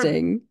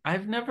interesting.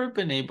 I've never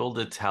been able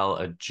to tell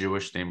a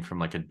Jewish name from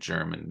like a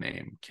German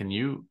name.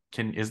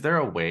 Is there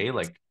a way,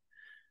 like, are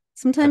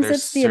Sometimes there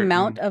it's the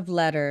amount certain, of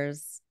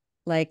letters,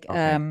 like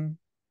okay,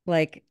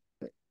 like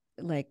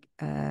like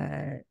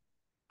uh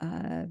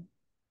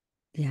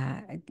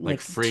yeah, like like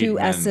two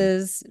Friedman,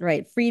 S's,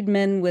 right?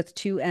 Friedman with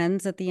two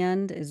N's at the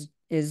end is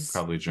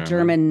probably German,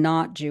 German,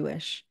 not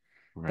Jewish.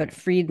 But right?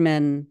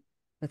 Friedman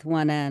with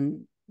one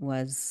N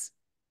was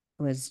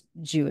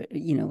Jew,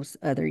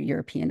 other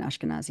European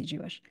Ashkenazi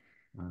Jewish.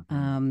 Mhm.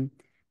 Um,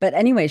 but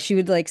anyway, she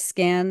would like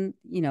scan,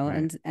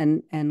 Right.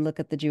 and look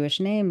at the Jewish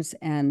names,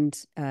 and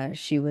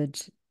she would,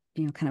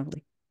 kind of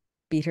like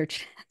beat her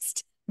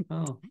chest.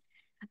 Oh,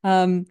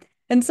 Um,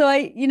 and so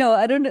I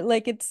don't know,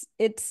 like it's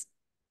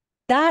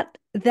that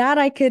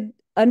I could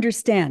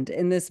understand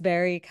in this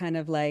very kind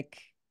of like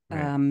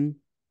right,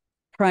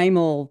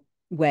 primal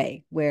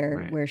way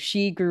right. where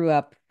she grew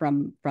up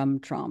from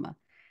trauma.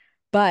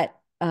 But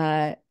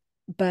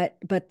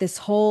but this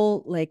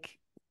whole like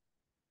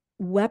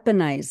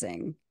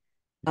weaponizing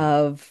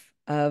Yeah.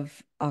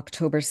 of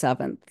October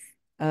 7th,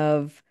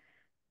 of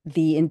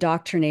the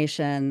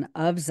indoctrination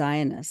of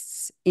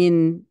Zionists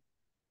in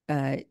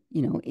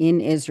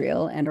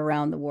Israel and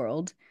around the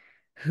world,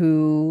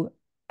 who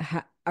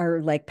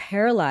are like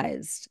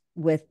paralyzed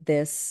with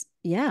this,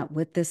 yeah,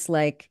 with this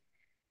like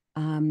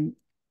um,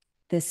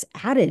 this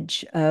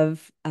adage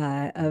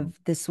Mhm.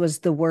 of this was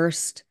the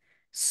worst Mhm.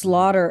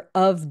 slaughter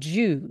of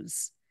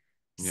Jews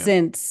Yeah.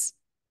 since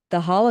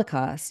the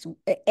Holocaust.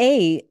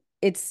 A,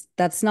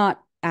 that's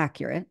not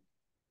accurate.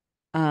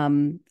 I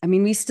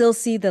mean, we still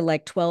see the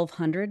like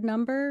 1,200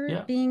 number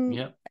Yeah. being,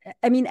 Yeah.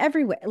 I mean,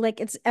 everywhere, like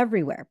it's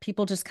everywhere.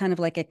 People just kind of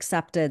like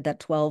accepted that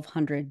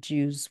 1,200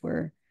 Jews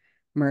were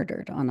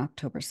murdered on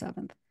October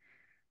 7th.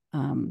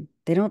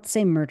 They don't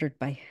say murdered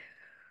by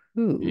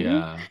who,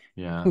 Yeah.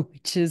 Yeah.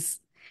 which is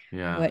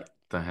Yeah. what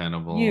The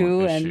Hannibal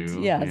you and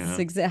issue.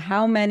 yes, Yeah.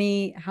 how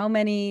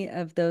many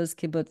of those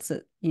kibbutz,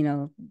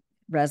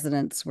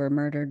 residents were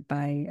murdered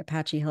by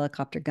Apache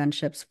helicopter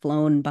gunships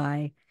flown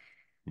by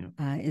Yeah.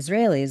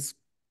 Israelis?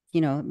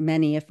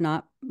 Many, if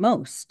not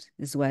most,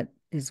 is what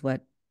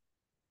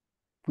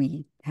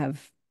we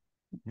have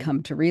Yeah.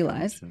 come to Come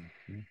realize. to.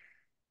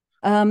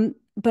 Yeah.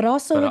 But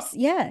also But it's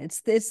yeah,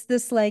 it's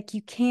this like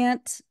you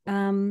can't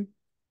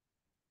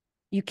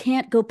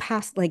go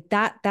past like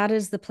that. That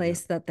is the yeah.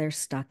 place that they're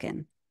stuck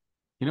in.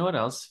 You know what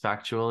else?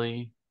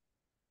 Factually,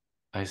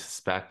 I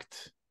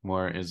suspect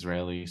more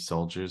Israeli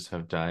soldiers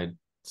have died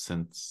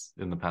since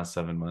in the past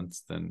 7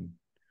 months than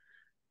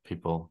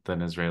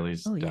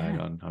Israelis Oh died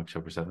yeah. on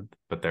October 7th,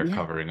 but they're Yeah.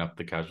 covering up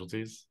the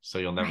casualties. So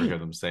you'll never hear Right.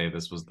 them say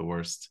this was the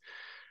worst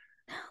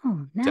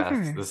No, death.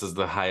 never. This is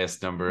the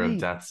highest number of Right.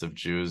 deaths of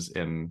Jews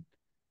in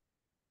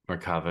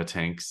Merkava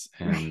tanks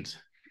Right.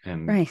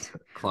 and Right. Or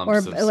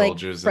clumps of like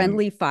soldiers and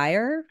friendly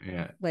fire,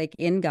 yeah, like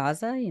in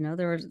Gaza,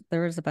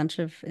 there was a bunch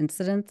of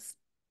incidents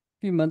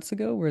a few months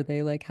ago where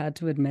they like had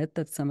to admit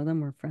that some of them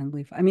were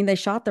friendly. I mean, they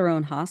shot their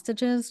own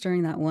hostages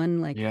during that one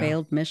like yeah.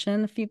 failed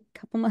mission a few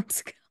couple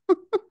months ago.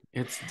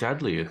 It's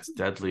deadly. It's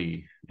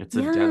deadly. It's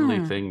a deadly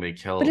Yeah. thing. They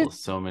But kill it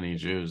so many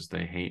Jews.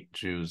 They hate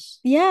Jews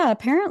yeah,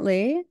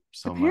 apparently.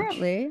 so much.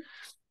 Apparently.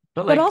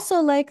 But But like,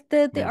 also like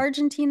the yeah,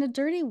 Argentina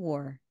dirty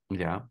war,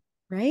 yeah,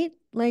 right?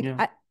 Like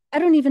yeah, I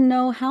don't even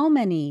know how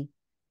many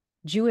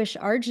Jewish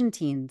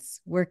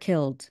Argentines were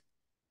killed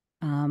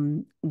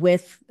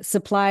with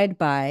supplied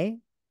by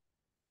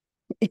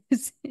yeah.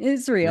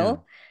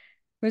 Israel,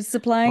 was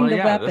supplying Well, the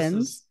yeah,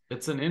 weapons,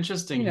 it's an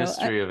interesting you know, I,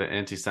 history of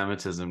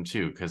anti-Semitism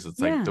too, because it's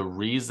like yeah, the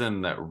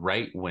reason that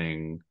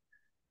right-wing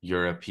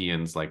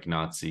Europeans like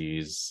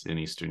Nazis in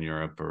Eastern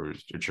Europe or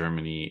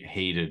Germany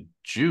hated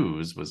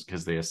Jews was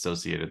because they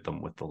associated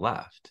them with the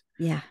left.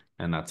 yeah,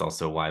 And that's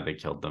also why they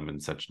killed them in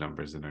such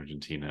numbers in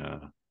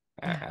Argentina,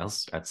 yeah,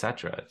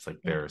 etc. It's like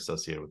yeah, they're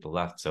associated with the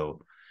left.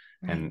 So,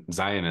 right. and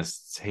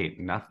Zionists hate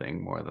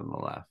nothing more than the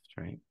left,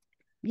 right?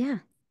 Yeah.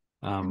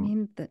 I Um,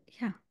 mean,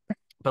 yeah,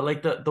 but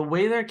like the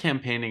way they're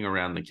campaigning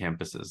around the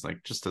campuses,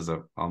 like just as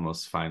a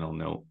almost final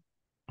note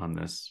on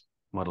this,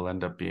 what'll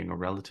end up being a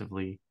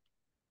relatively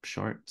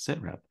short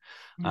sit rep,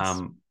 Nice.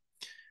 um,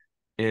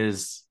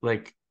 is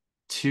like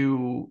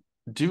to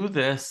do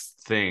this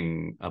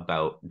thing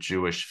about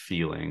Jewish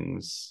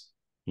feelings,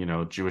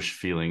 Jewish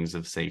feelings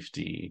of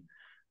safety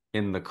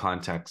in the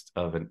context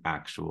of an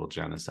actual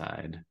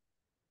genocide,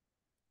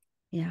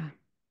 Yeah.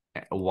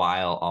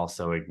 while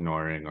also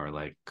ignoring or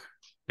like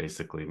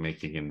basically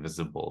making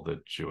invisible the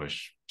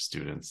Jewish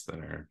students that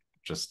are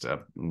just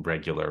a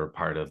regular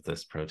part of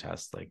this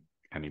protest like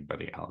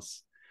anybody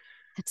else.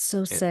 It's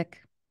so It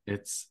sick.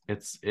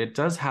 it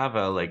does have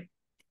a like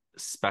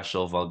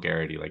special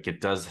vulgarity. Like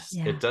it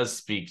Yeah. does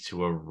speak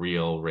to a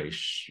real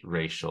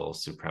racial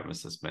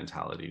supremacist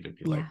mentality to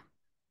be like Yeah.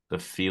 the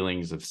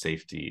feelings of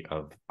safety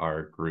of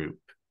our group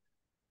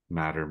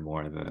matter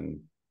more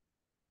than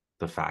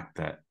the fact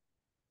that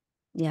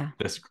Yeah.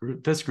 this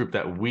group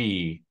that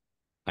we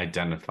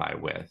identify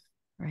with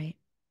Right.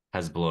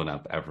 has blown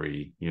up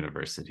every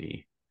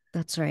university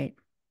That's right.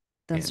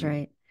 That's in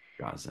right.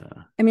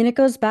 Gaza. I mean, it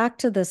goes back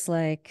to this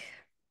like,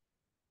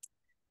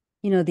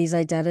 these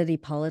identity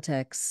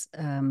politics,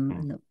 Mm,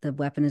 and the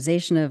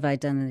weaponization of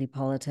identity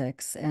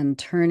politics and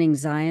turning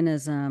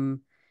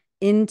Zionism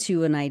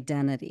into an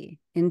identity,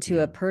 into a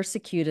yeah,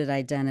 persecuted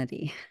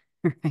identity,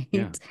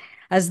 yeah, right?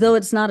 As yeah, though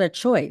it's not a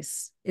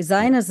choice. yeah,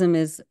 Zionism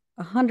is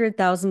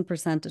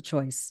 100,000% a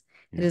choice.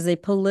 It yeah, is a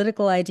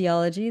political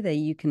ideology that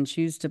you can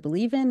choose to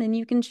believe in and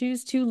you can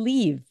choose to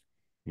leave.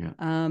 yeah,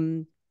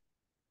 Um,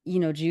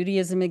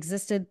 Judaism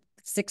existed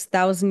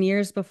 6,000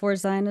 years before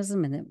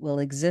Zionism, and it will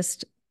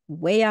exist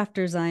way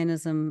after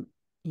Zionism,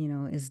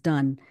 is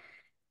done.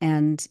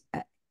 And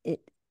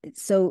it,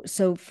 so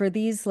for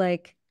these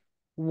like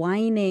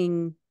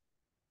whining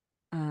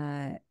uh,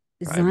 pride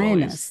bullies.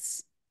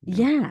 Zionists,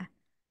 Yeah,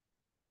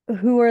 yeah,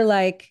 who are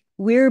like,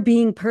 we're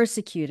being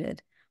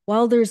persecuted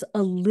while there's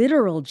a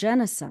literal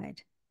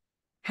genocide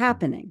mm.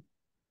 happening.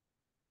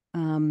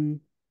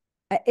 Um,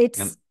 and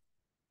it's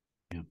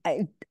yeah.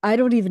 I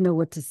don't even know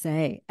what to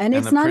say, and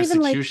And it's the not even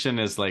like persecution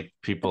is like the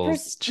people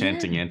person.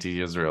 chanting Yeah,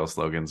 anti-Israel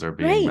slogans or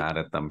being right. mad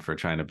at them for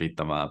trying to beat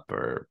them up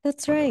or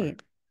That's whatever.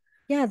 right.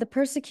 Yeah, the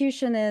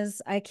persecution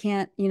is I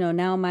can't,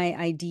 now my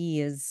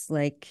ID is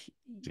like,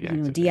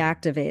 Deactivated.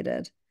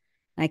 deactivated.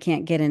 I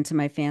can't get into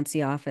my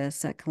fancy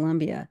office at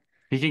Columbia.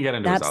 He can get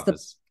into his That's the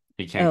office.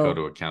 He can't go Oh,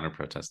 to a counter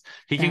protest.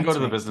 He can go that's to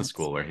the right. business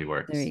school where he There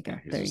works. you Yeah, go.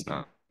 he's There you just go.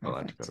 not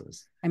allowed to go Perfect. to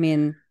this. I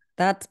mean,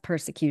 that's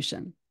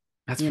persecution.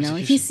 That's He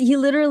persecution. he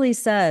literally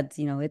said,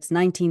 it's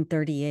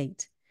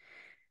 1938.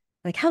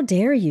 Like, how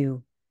dare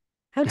you?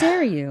 How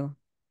dare you?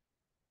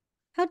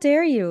 How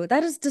dare you?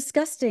 That is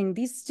disgusting.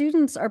 These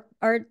students are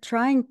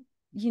trying,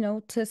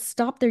 to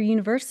stop their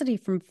university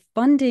from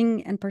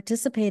funding and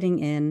participating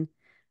in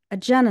a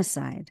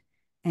genocide.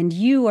 And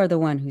you are the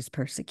one who's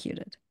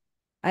persecuted.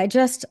 I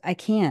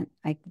can't.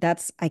 I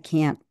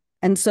can't.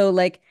 And so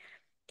like,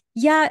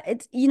 yeah,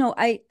 it's,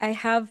 I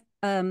have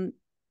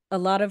a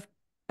lot of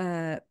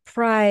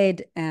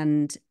pride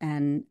and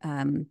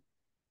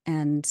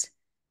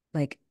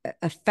like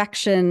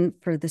affection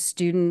for the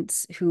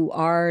students who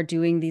are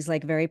doing these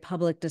like very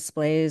public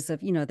displays of,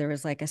 there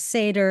was like a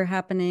Seder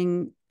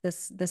happening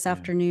this Yeah,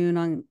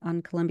 afternoon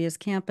on Columbia's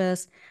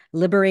campus,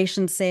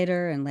 Liberation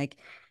Seder, and like,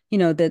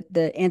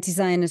 the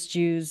anti-Zionist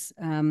Jews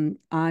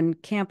on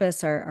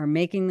campus are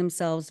making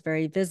themselves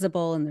very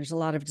visible, and there's a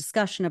lot of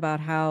discussion about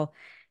how,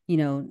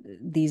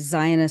 these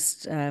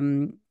Zionist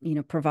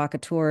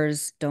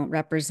provocateurs don't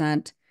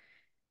represent,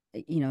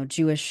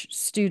 Jewish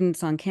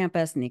students on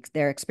campus and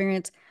their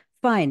experience.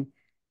 Fine.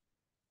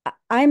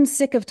 I'm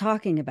sick of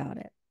talking about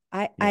it.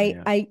 I, yeah, I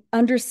yeah. I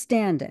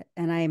understand it,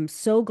 and I am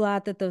so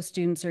glad that those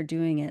students are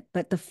doing it.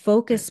 But the Right.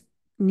 focus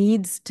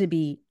needs to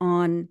be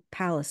on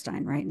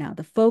Palestine right now.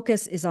 The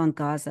focus is on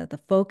Gaza. The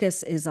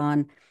focus is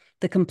on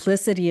the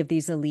complicity of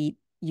these elite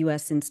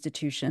U.S.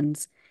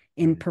 institutions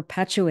in Right.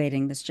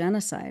 perpetuating this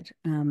genocide.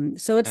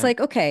 So it's And like,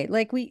 okay,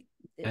 like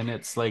and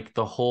it's like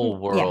the whole yeah,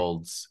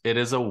 world's it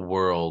is a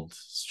world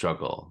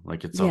struggle.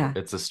 Like yeah,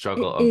 it's a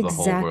struggle of the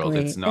whole world.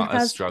 It's exactly. It not a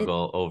has it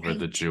struggle over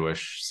the right.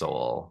 Jewish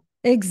soul,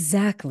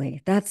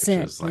 Exactly. That's which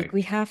it. is Like like,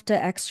 we have to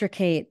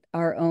extricate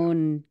our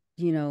own,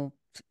 uh,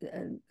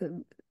 uh,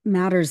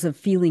 matters of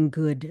feeling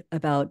good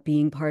about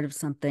being part of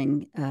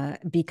something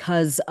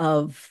because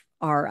of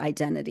our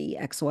identity,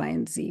 X, Y,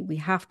 and Z. We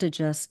have to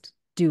just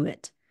do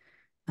it.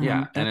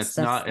 yeah, and That's it's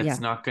yeah,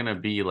 not going to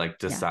be like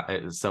yeah,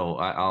 decide. So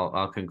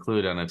I'll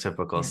conclude on a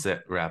typical yeah,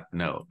 sit rep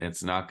note.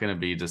 It's not going to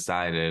be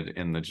decided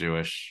in the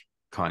Jewish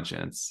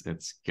conscience.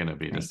 It's going to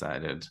be right.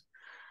 decided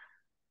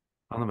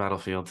on the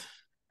battlefield,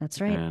 That's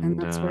right. And and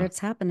that's where it's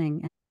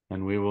happening.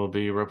 we will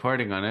be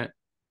reporting on it.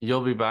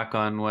 You'll be back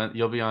on when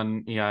you'll be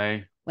on EI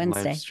live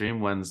Wednesday.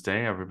 stream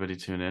Wednesday. Everybody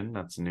tune in.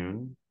 That's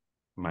noon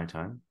my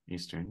time,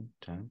 Eastern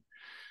time.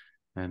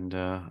 And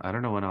I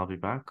don't know when I'll be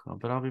back,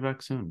 but I'll be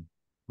back soon.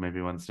 Maybe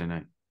Wednesday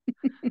night,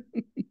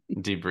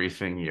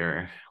 debriefing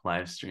your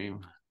live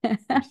stream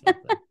or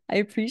something. I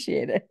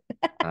appreciate it.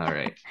 All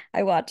right.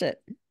 I watch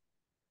it.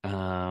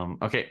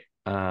 Okay.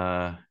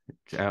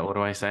 What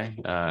do I say?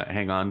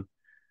 Hang on,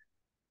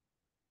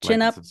 Chin like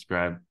and up.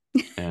 subscribe.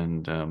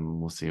 And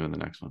we'll see you in the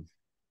next one.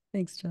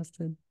 Thanks,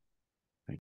 Justin.